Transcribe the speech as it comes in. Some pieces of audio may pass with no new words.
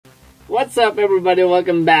What's up everybody?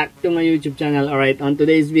 Welcome back to my YouTube channel. Alright, on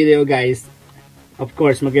today's video guys, of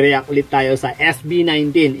course, mag-react ulit tayo sa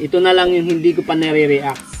SB19. Ito na lang yung hindi ko pa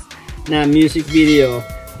nare-react na music video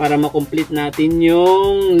para makomplete natin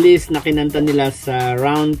yung list na kinanta nila sa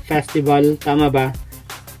Round Festival. Tama ba?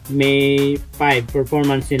 May 5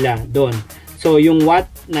 performance nila doon. So, yung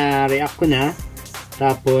What na react ko na.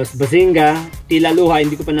 Tapos, Bazinga, Tila Luha,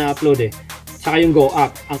 hindi ko pa na-upload eh. Saka yung Go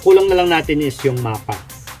Up. Ang kulang na lang natin is yung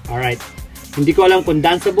MAPA. Alright. Hindi ko alam kung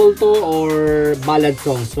danceable to or ballad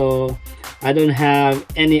song. So, I don't have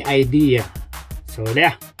any idea. So,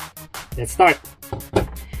 yeah. Let's start.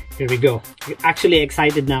 Here we go. Actually,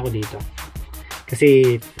 excited na ako dito.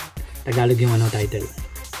 Kasi, Tagalog yung title.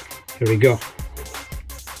 Here we go.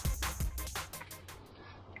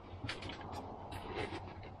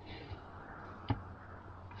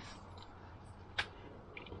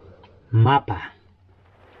 MAPA.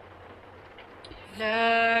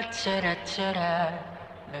 La chara chara,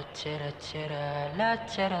 la chara chara, la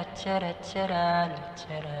chara chara chara, la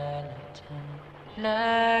chara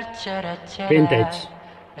la chara chara, Vintage.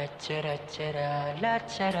 la chara chara, la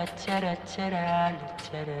chara chara chara, la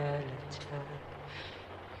chara chara.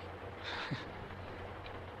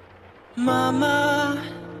 Mama,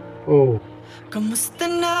 Oh. kamusta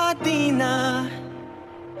na di na?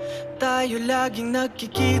 Tayo laging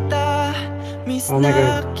nagkikita, miss Oh my na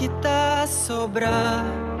God. kita sobra.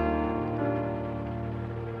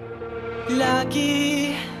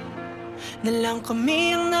 Lagi na lang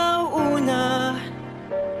kami ang nauuna.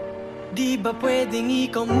 Di ba pwedeng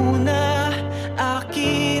ikaw muna,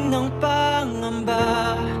 akin ang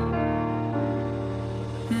pangamba?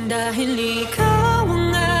 Dahil ikaw ang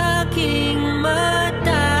aking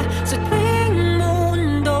mata sa tuwing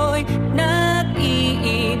mundo'y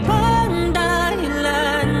nag-iibang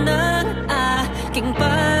dahilan ng aking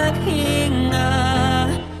paghinga.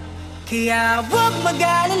 Kaya huwag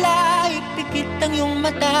mag-alala, ipikit ang iyong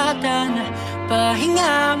mata na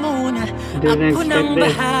pahinga muna. Ako nang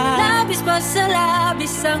bahala, labis pa sa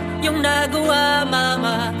labis ang iyong nagawa,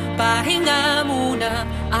 mama. Pahinga muna,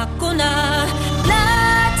 ako na. La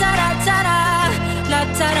tara tara, la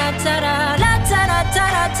tara tara, la tara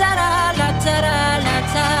tara tara, la tara la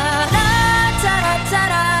tara, la tara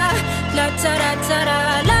tara, la tara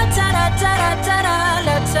tara, la tara tara tara,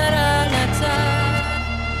 la tara la tara.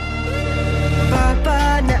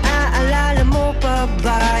 Papa, naaalala mo pa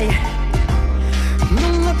ba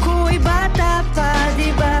nung ako'y bata pa,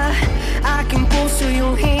 diba? Aking puso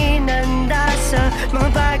yung hinanda sa mga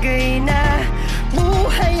bagay na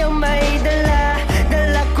buhay ang may dala.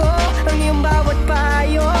 Dala ko ang iyong bawat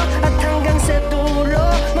payo, at hanggang sa dulo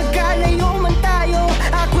magkalayo man tayo,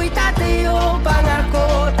 ako'y tatayo,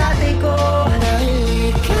 pangako tatay ko.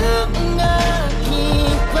 Dahil ikaw ang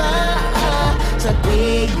aking paa sa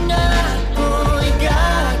tuwing na ako'y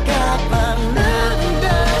gagapang ng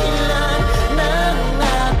dahilan ng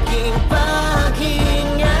aking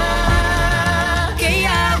paghinga.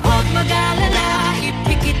 Kaya huwag mag-alala,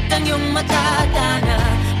 ipikit ang iyong mata na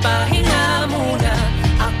pahinga muna,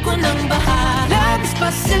 ako nang bahala. Labis pa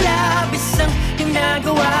sa labis ang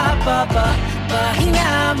ginagawa, papa.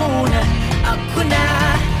 Pahinga muna, ako na.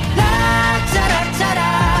 La tara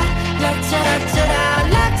tara, la tara tara,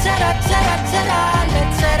 la tara tara tara, la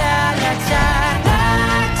tara la tara, la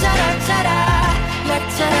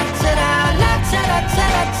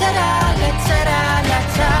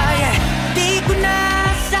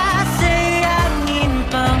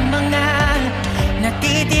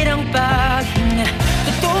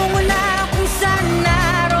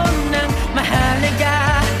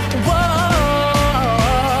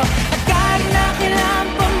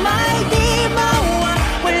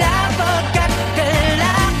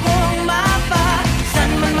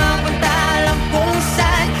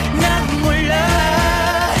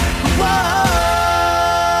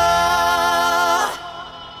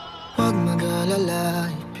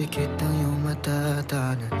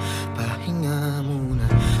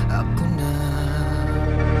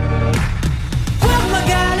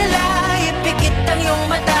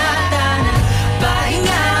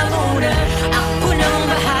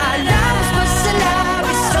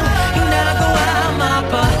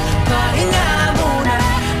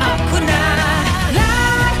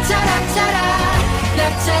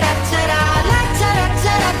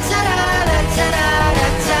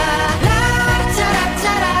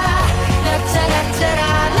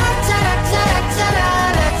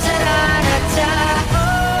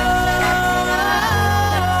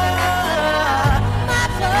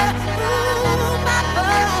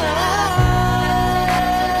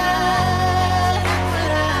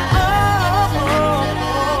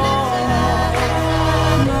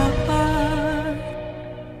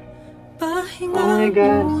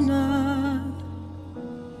gosh.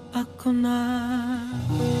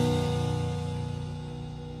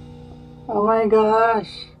 Oh my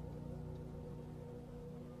gosh.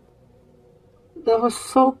 That was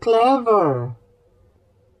so clever.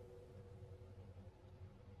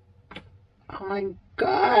 Oh my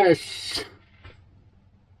gosh.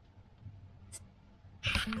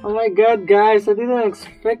 Oh my god, guys, I didn't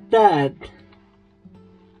expect that.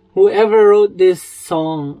 Whoever wrote this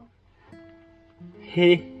song,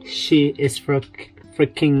 she is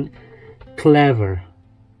freaking clever.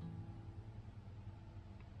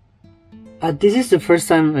 This is the first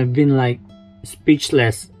time I've been like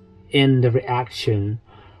speechless in the reaction.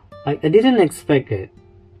 Like, I didn't expect it.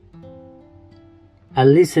 I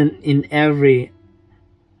listened in every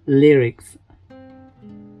lyrics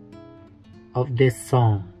of this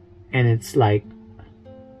song, and it's like,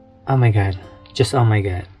 oh my god, just oh my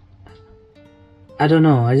god. I don't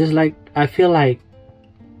know, I feel like,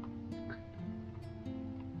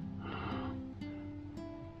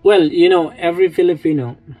 well, you know, every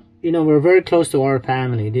Filipino, you know, we're very close to our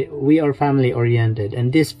family. We are family oriented,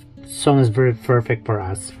 and this song is very perfect for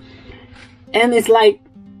us. And it's like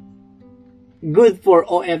good for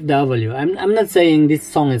OFW. I'm not saying this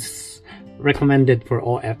song is recommended for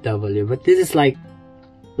OFW, but this is like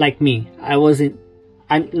me.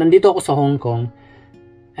 Nandito ako sa Hong Kong,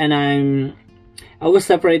 and I was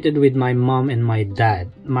separated with my mom and my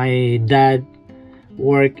dad. My dad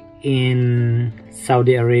worked in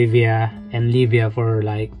Saudi Arabia and Libya for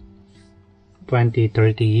like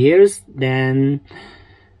 20-30 years. Then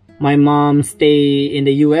my mom stayed in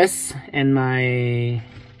the US and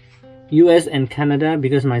Canada,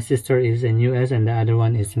 because my sister is in US and the other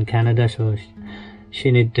one is in Canada, so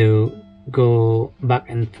she need to go back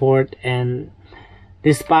and forth. And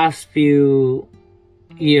this past few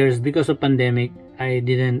years, because of pandemic, I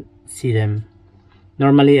didn't see them.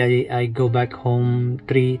 Normally I go back home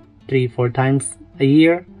 3-4 times a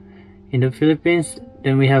year in the Philippines.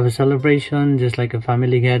 Then we have a celebration, just like a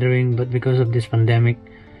family gathering, but because of this pandemic,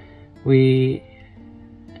 we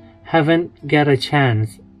haven't got a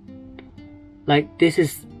chance. Like, this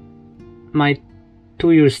is my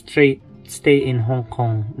 2 years straight stay in Hong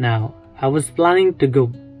Kong now. I was planning to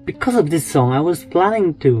go, because of this song, I was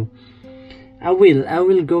planning to. I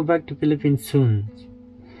will go back to Philippines soon.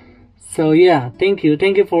 So yeah, thank you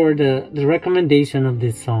for the recommendation of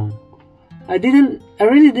this song. I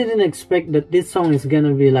really didn't expect that this song is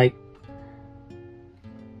gonna be like,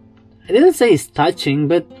 I didn't say it's touching,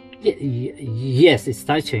 but yes, it's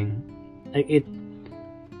touching. Like,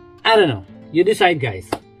 I don't know. You decide,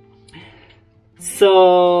 guys.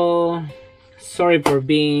 So sorry for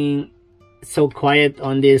being so quiet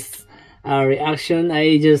on this reaction.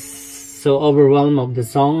 I just so overwhelmed of the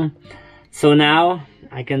song. So now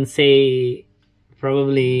I can say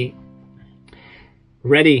probably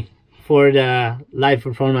ready for the live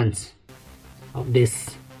performance of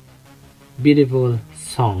this beautiful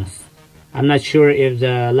songs. I'm not sure if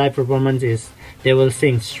the live performance is they will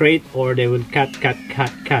sing straight or they will cut.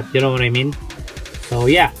 You know what I mean? So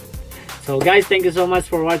yeah. So guys, thank you so much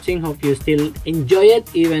for watching. Hope you still enjoy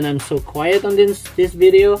it, even I'm so quiet on this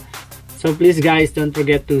video. So please guys, don't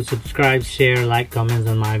forget to subscribe, share, like, comments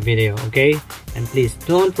on my video, okay? And please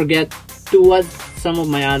don't forget to watch some of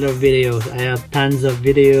my other videos. I have tons of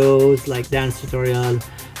videos like dance tutorial,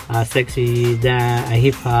 sexy dance,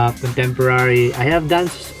 hip-hop, contemporary. I have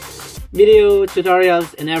dance video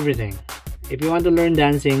tutorials and everything. If you want to learn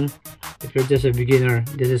dancing, if you're just a beginner,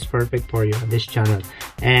 this is perfect for you, this channel.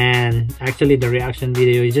 And actually the reaction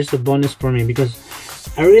video is just a bonus for me, because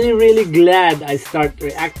I'm really glad I start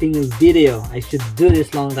reacting in video. I should do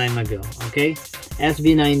this long time ago, okay?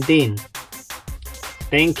 SB19,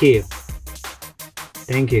 thank you.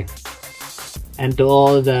 And to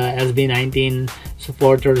all the SB19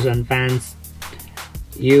 supporters and fans,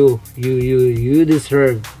 you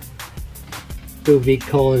deserve to be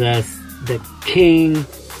called as the king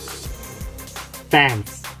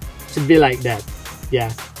fans. Should be like that.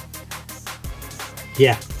 Yeah.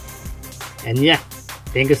 And yeah,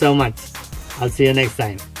 thank you so much. I'll see you next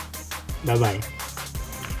time. Bye bye.